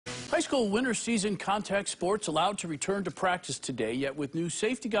High school winter season contact sports allowed to return to practice today, yet with new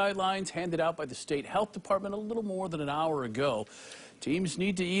safety guidelines handed out by the state health department a little more than an hour ago. Teams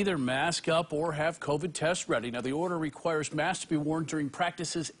need to either mask up or have COVID tests ready. Now, the order requires masks to be worn during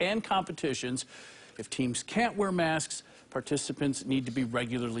practices and competitions. If teams can't wear masks, participants need to be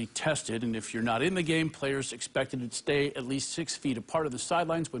regularly tested. And if you're not in the game, players expected to stay at least 6 feet apart of the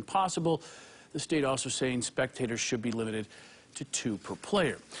sidelines when possible. The state also saying spectators should be limited to 2 per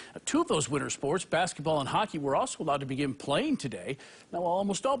player. Now, 2 of those winter sports, basketball and hockey, were also allowed to begin playing today. Now, while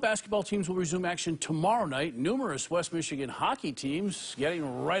almost all basketball teams will resume action tomorrow night, numerous West Michigan hockey teams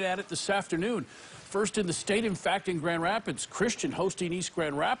getting right at it this afternoon. First in the state, in fact, in Grand Rapids. Christian hosting East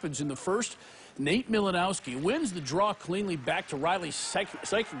Grand Rapids in the first. Nate Milanowski wins the draw cleanly back to Riley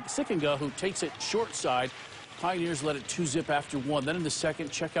Sickinga, who takes it short side. Pioneers led it 2-zip after 1. Then in the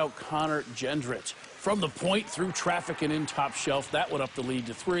second, check out Connor Gendrich. From the point, through traffic and in top shelf, that went up the lead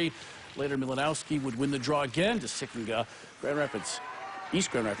to 3. Later, Milanowski would win the draw again to Sickinga.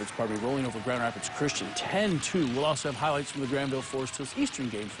 East Grand Rapids, rolling over Grand Rapids Christian 10-2. We'll also have highlights from the Granville Forest Hills Eastern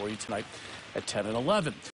game for you tonight at 10 and 11.